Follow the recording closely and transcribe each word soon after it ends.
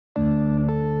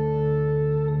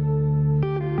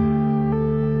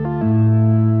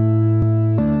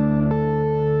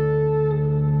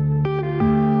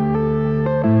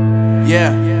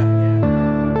Yeah.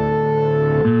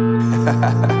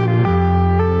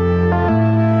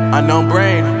 Unknown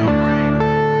Brain,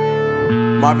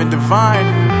 Marvin Divine.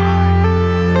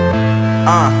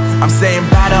 I'm saying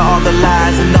bye to all the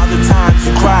lies and all the times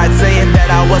you cried, saying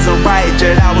that I wasn't right,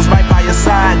 yet I was right by your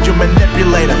side. You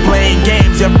manipulator, playing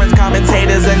games, your friends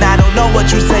commentators, and I don't know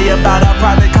what you say about our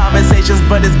private conversations,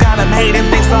 but it's got them hating.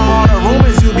 Thanks to all the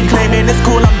rumors you be claiming. It's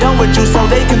cool, I'm done with you, so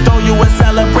they can throw you a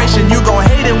celebration. You gon'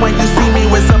 hate it when you see me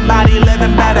with somebody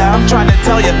living better. I'm trying to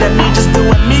tell you that me just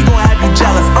doing me gon' have you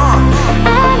jealous. I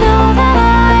know that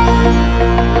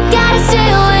I gotta stay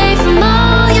away from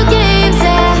all your games,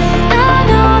 yeah. I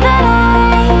know that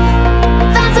I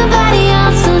found somebody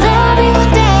else to love me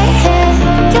one day, yeah.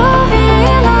 You'll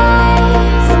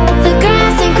realize the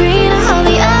grass ain't greener on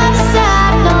the other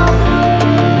side, no.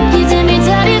 You did me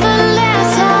dirty for the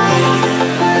last time,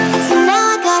 so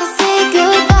now I gotta say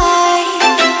goodbye.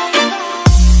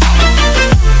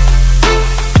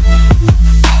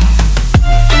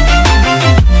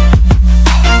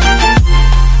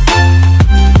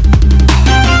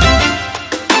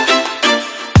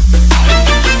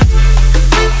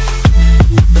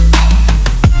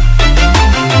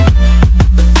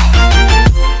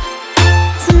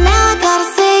 So now I gotta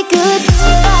say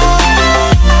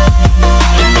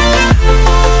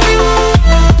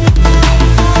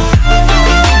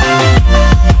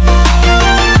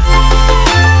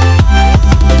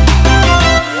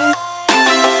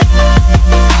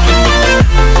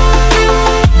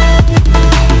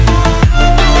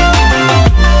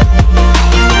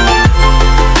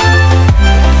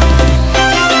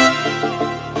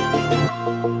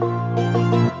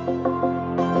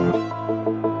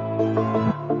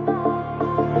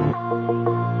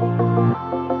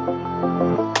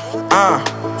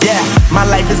Yeah, my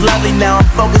life is lovely now, I'm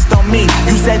focused on me.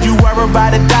 You said you were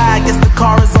about to die, I guess the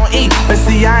car is on E. But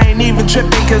see, I ain't even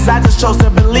tripping, cause I just chose to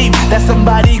believe that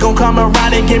somebody gon' come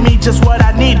around and give me just what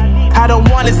I need. I don't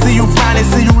wanna see you frowning,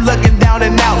 see you looking down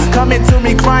and out, coming to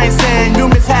me crying, saying you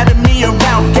miss having me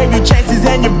around. Gave you chances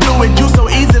and you blew it, you so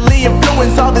easily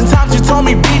influenced. All the times you told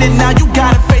me beat it, now you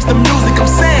gotta face the music. I'm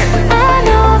saying I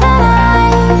know that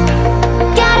I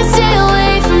gotta stay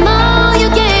away from all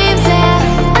your games, yeah.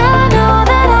 I know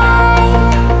that I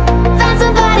found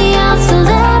somebody else to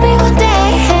love me one day,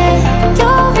 yeah.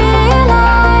 You'll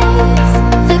realize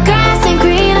the grass ain't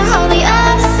greener on the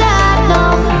other side, no.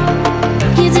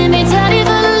 You did me dirty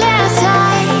for the last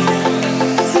time,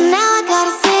 so now I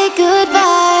gotta say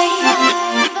goodbye.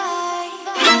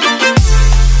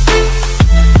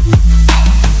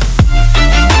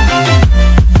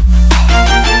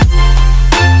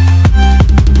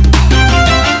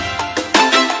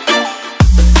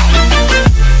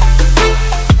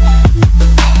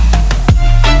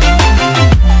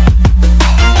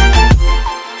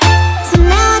 So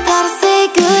now I gotta say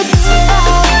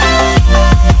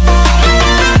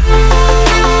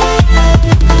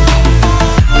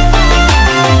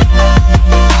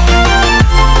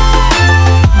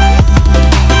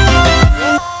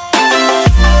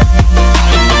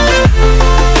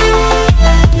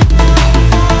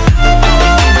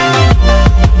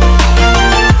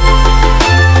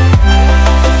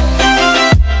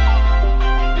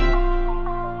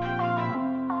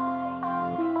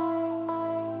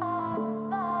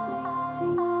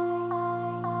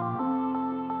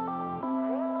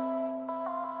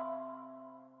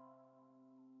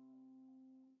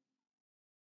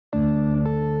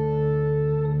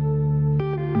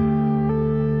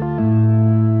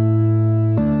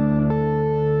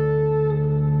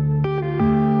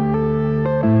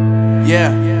yeah.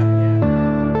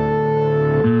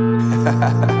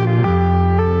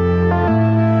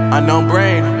 Unknown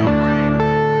Brain,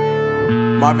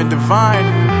 Marvin Divine.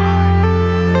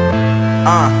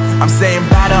 I'm saying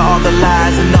bye to all the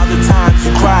lies and all the times you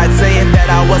cried, saying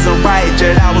that I wasn't right,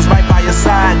 yet I was right by your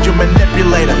side. You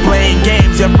manipulator, playing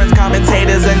games, your friends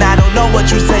commentators, and I don't know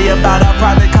what you say about our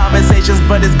private conversations,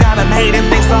 but it's got them hating.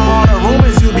 Thanks to all the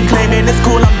rumors you be claiming. It's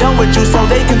cool, I'm done with you, so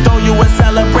they can throw you a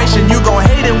celebration. You gon'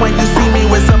 hate it when you see me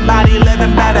with somebody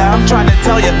living better. I'm trying to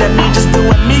tell you that me just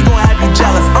doing me gon' have you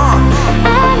jealous.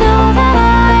 I know that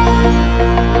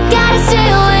I gotta stay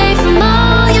away from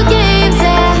all your games,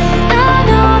 yeah. I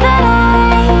know that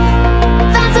I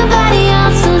found somebody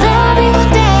else to love me one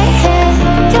day, yeah.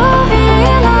 You'll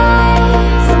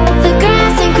realize the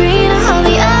grass ain't greener on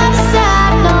the other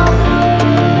side, no.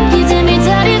 You did me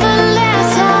dirty for the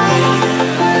last time,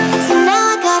 so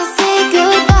now I gotta say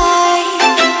goodbye.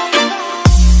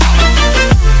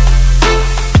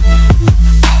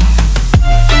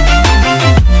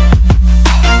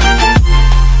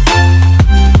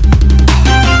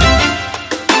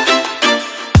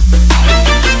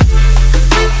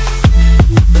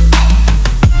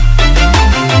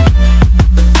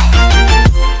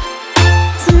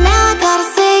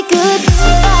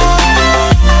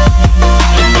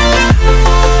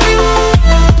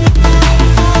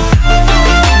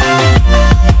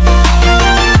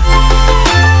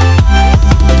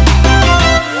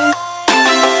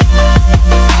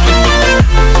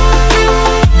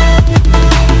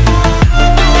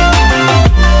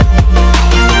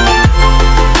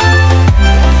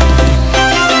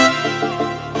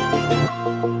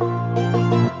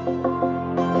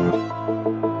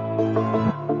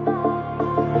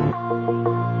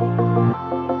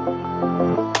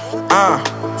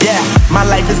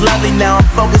 is lovely, now I'm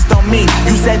focused on me.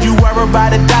 You said you were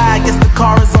about to die, I guess the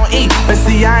car is on E. But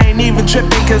see, I ain't even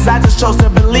tripping, cause I just chose to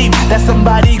believe that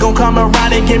somebody gon' come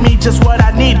around and give me just what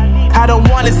I need. I don't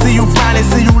wanna see you frowning,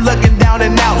 see you looking down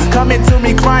and out, coming to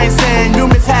me crying, saying you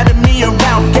miss having me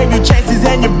around. Gave you chances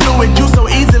and you blew it, you so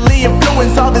easily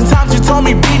influenced. All the times you told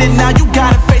me beat it, now you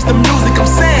gotta face the music. I'm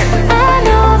saying I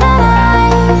know that I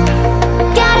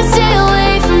gotta stay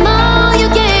away from all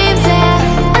your games, yeah.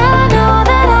 I know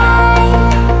that I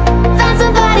found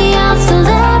somebody else to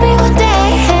love me one day.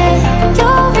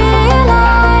 You'll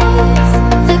realize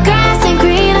the grass ain't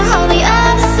greener on the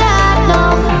other side, no.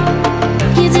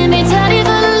 You did me dirty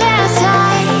for the last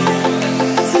time,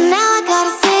 so now I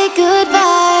gotta say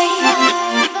goodbye.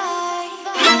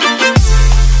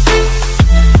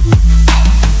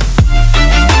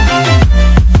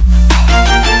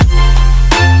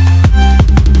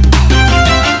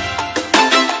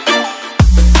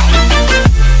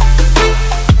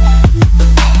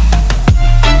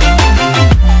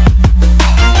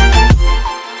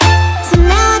 So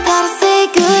now I gotta say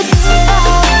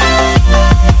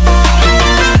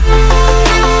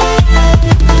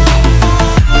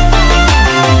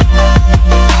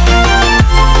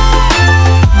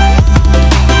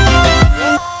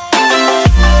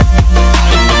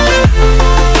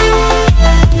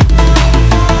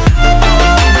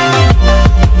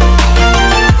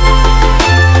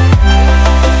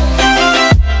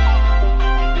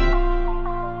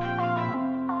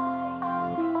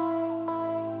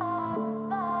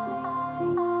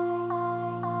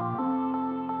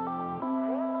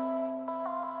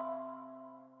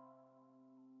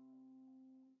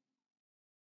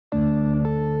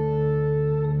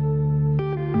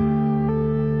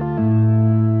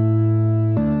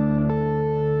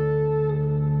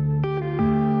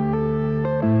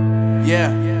yeah.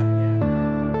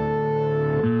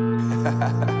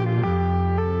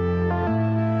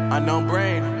 Unknown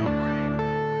Brain,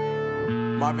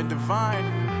 Marvin Divine.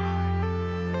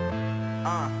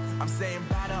 I'm saying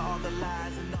bye to all the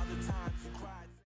lies.